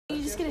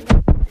You just get it.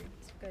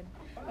 Good.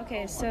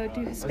 Okay, so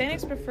do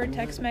Hispanics prefer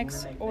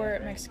Tex-Mex or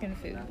Mexican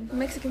food?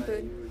 Mexican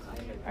food.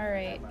 All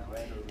right.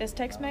 Does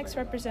Tex-Mex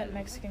represent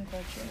Mexican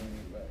culture?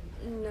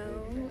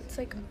 No, it's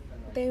like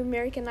they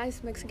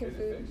Americanized Mexican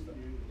food.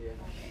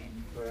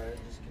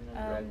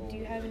 Do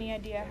you have any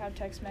idea how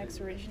Tex-Mex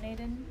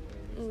originated?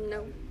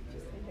 No.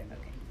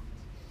 Okay.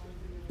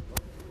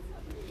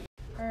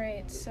 All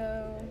right,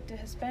 so do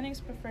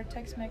Hispanics prefer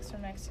Tex-Mex or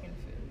Mexican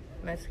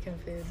food? Mexican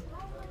food.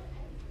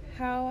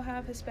 How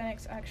have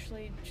Hispanics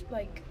actually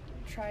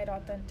tried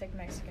authentic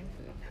Mexican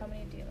food? How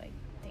many do you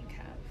think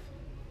have?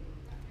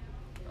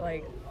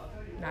 Like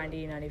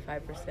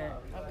 95%.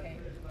 Okay.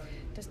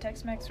 Does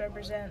Tex-Mex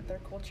represent their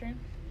culture?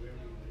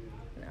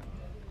 No.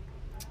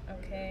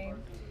 Okay.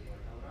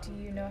 Do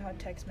you know how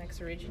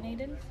Tex-Mex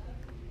originated?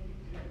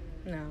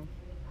 No.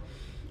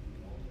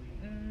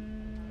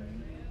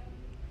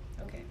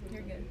 Okay,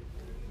 you're good.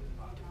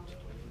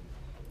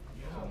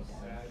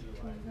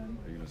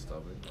 Are you gonna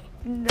stop it?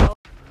 No.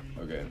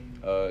 Okay.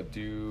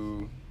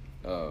 Do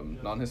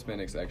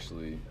non-Hispanics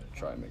actually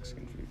try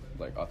Mexican food,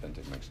 like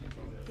authentic Mexican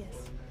food?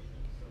 Yes.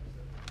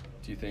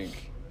 Do you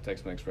think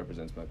Tex-Mex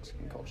represents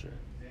Mexican culture?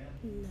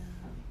 No.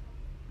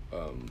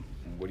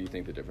 What do you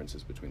think the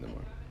differences between them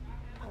are?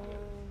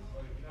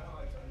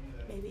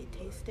 Maybe it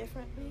tastes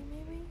differently,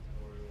 maybe?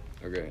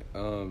 Okay.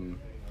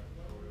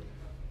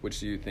 Which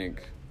do you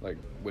think,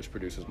 which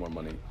produces more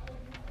money?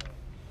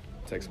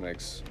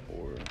 Tex-Mex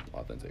or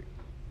authentic?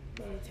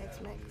 Maybe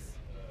Tex-Mex.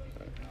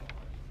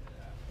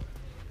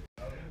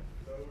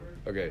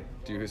 Okay.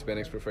 Do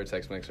Hispanics prefer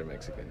Tex-Mex or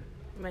Mexican?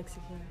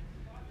 Mexican.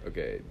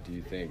 Okay. Do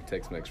you think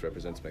Tex-Mex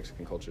represents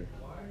Mexican culture?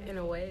 In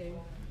a way.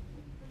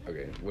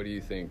 Okay. What do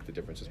you think the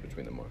differences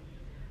between them are?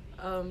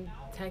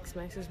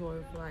 Tex-Mex is more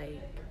of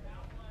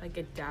like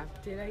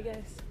adapted, I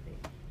guess.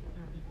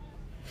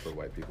 For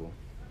white people?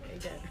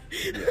 Yeah.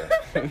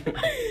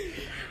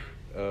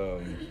 Yeah.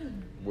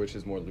 Which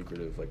is more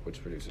lucrative?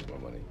 Which produces more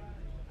money?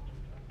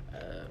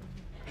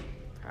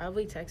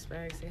 Probably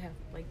Tex-Mex. They have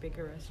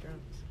bigger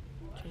restaurants,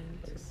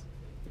 chains.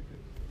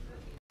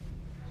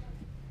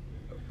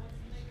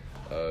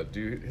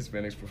 Do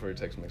Hispanics prefer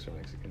Tex-Mex or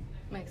Mexican?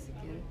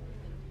 Mexican.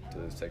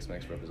 Does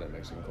Tex-Mex represent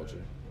Mexican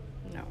culture?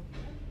 No.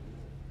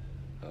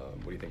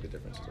 What do you think the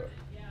differences are?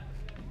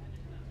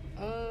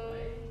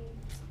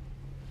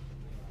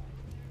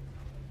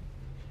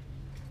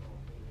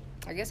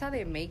 I guess how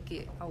they make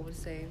it, I would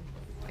say.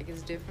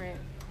 It's different.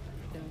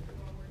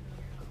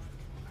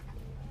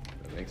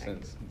 That makes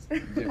sense.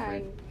 It's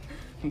different.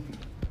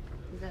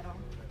 Is that all?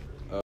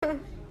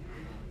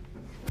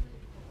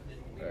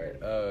 Alright,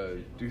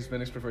 do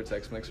Hispanics prefer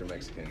Tex-Mex or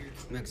Mexican?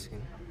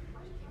 Mexican.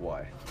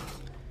 Why?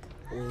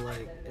 Well,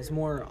 it's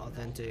more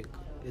authentic.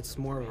 It's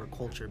more of our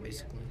culture,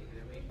 basically.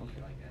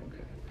 Okay.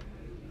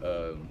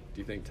 Do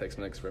you think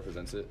Tex-Mex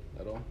represents it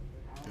at all?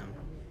 No.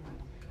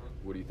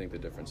 What do you think the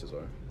differences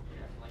are?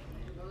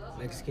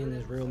 Mexican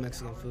is real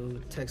Mexican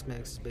food.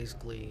 Tex-Mex is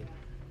basically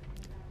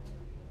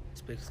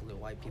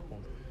white people.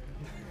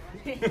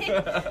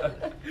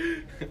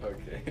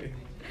 Okay.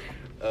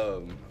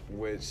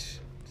 Which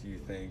do you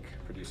think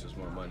produces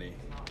more money?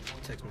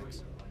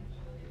 Tex-Mex.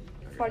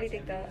 Why do you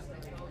think that?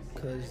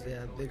 Because they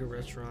have bigger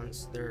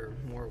restaurants. They're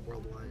more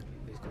worldwide,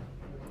 basically.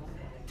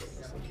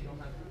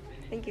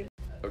 Thank you.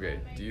 Okay.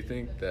 Do you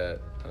think that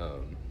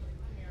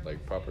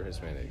proper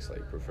Hispanics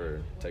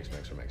prefer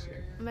Tex-Mex or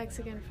Mexican?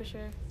 Mexican for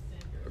sure.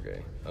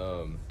 Okay.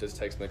 Does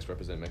Tex-Mex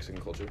represent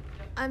Mexican culture?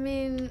 I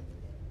mean,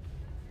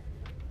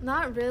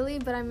 not really,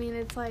 but I mean,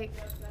 it's it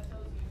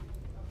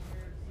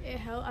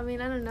helps. I mean,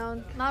 I don't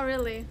know. Not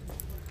really.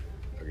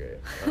 Okay.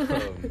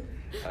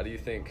 How do you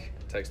think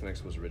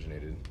Tex-Mex was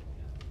originated?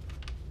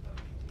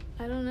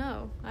 I don't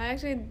know.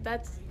 That's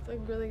a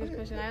really good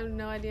question. I have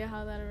no idea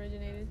how that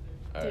originated.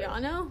 All Do right.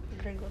 y'all know?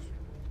 Gringos.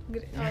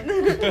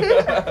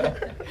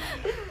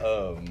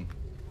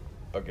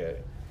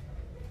 Okay.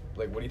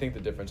 What do you think the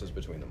differences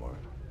between them are?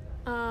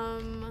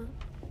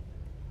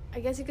 I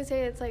guess you could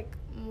say it's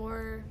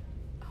more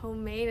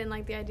homemade, and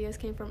the ideas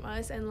came from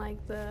us, and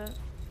the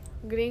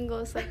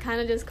gringos kind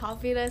of just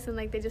copied us, and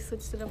they just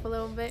switched it up a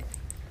little bit.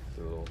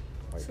 The little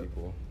white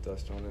people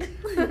dust on it.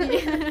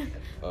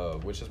 Yeah.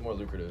 Which is more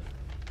lucrative?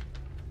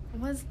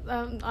 Which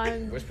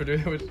Which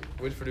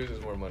produces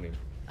more money?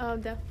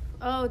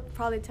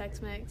 Probably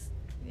Tex-Mex.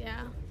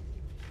 Yeah.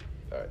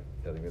 All right.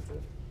 I think that's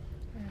it.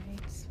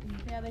 Alright.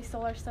 Yeah, they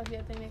stole our stuff,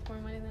 yet they make more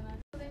money than us.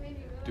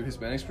 Do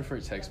Hispanics prefer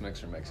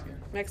Tex-Mex or Mexican?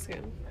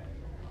 Mexican.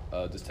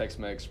 Does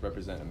Tex-Mex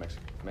represent a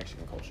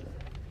Mexican culture?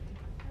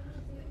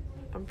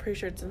 I'm pretty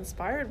sure it's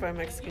inspired by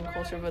Mexican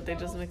culture, but they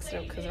just mix it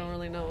up because they don't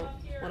really know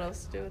what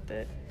else to do with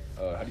it.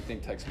 How do you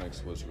think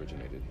Tex-Mex was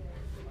originated?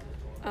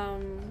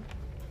 Not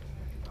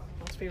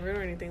to be rude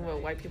or anything,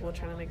 but white people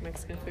trying to make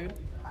Mexican food.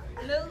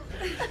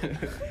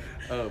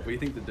 What do you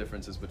think the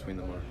differences between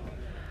them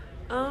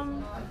are?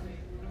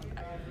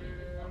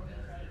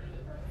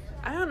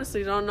 I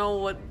honestly don't know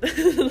what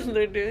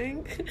they're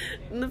doing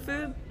in the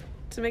food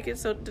to make it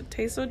to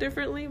taste so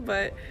differently,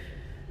 but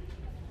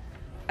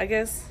I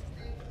guess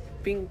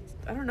I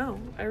don't know.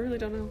 I really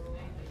don't know.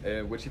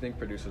 And what do you think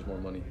produces more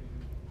money?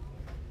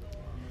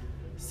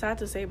 Sad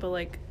to say, but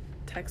like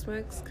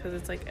Tex-Mex, because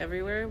it's like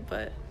everywhere,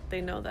 but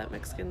they know that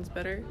Mexican's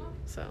better,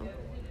 so.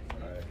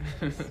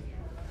 Alright.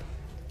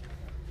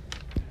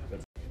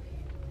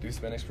 Do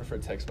Hispanics prefer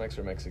Tex-Mex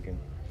or Mexican?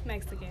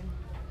 Mexican.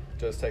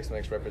 Does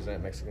Tex-Mex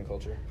represent Mexican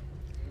culture?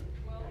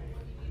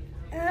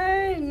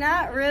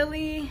 Not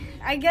really.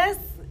 I guess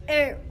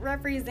it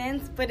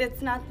represents, but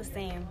it's not the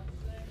same.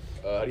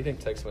 How do you think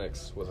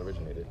Tex-Mex was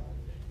originated?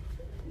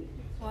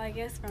 Well, I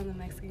guess from the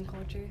Mexican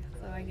culture,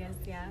 so I guess,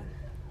 yeah.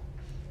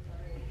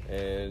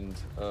 And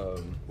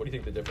what do you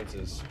think the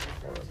differences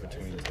are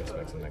between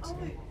Tex-Mex and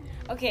Mexican?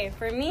 Okay,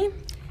 for me,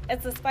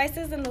 it's the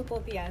spices and the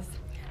tortillas.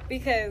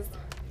 Because,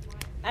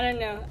 I don't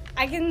know,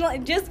 I can,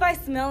 like, just by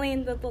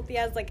smelling the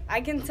tortillas, like,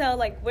 I can tell,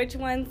 like, which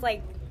ones,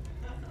 like,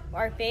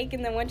 are fake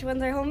and then which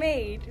ones are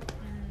homemade.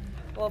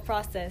 Well,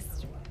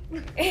 processed.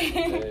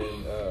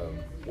 And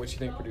what do you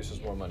think produces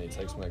more money,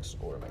 Tex-Mex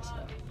or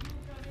Mexican?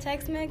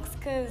 Tex-Mex,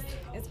 because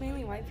it's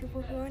mainly white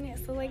people who own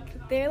it. So,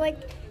 like, they're like,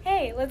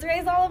 hey, let's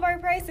raise all of our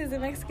prices.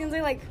 And Mexicans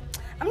are like,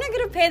 I'm not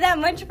going to pay that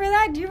much for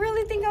that. Do you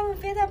really think I'm going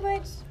to pay that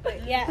much?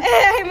 But, yeah,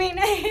 I mean.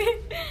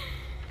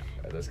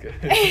 That's good.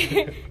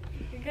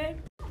 You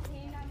good?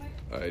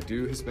 All right,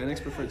 do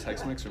Hispanics prefer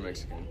Tex-Mex or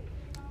Mexican?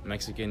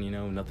 Mexican, you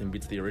know, nothing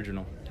beats the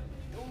original.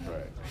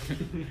 Right.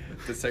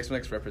 Does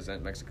Tex-Mex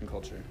represent Mexican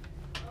culture?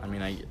 I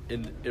mean,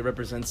 it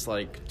represents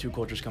like two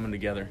cultures coming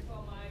together.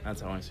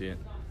 That's how I see it.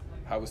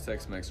 How was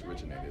Tex-Mex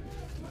originated?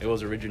 It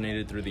was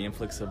originated through the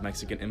influx of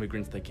Mexican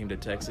immigrants that came to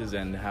Texas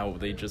and how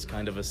they just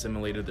kind of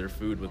assimilated their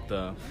food with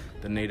the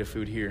native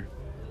food here.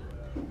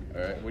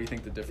 All right, what do you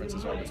think the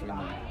differences are between them?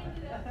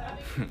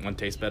 One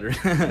tastes better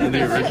than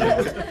the original.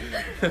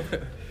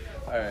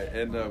 All right,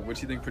 and what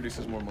do you think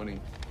produces more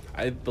money?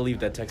 I believe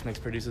that Tex-Mex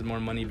produces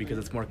more money because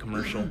it's more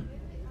commercial.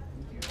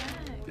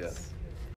 Yes.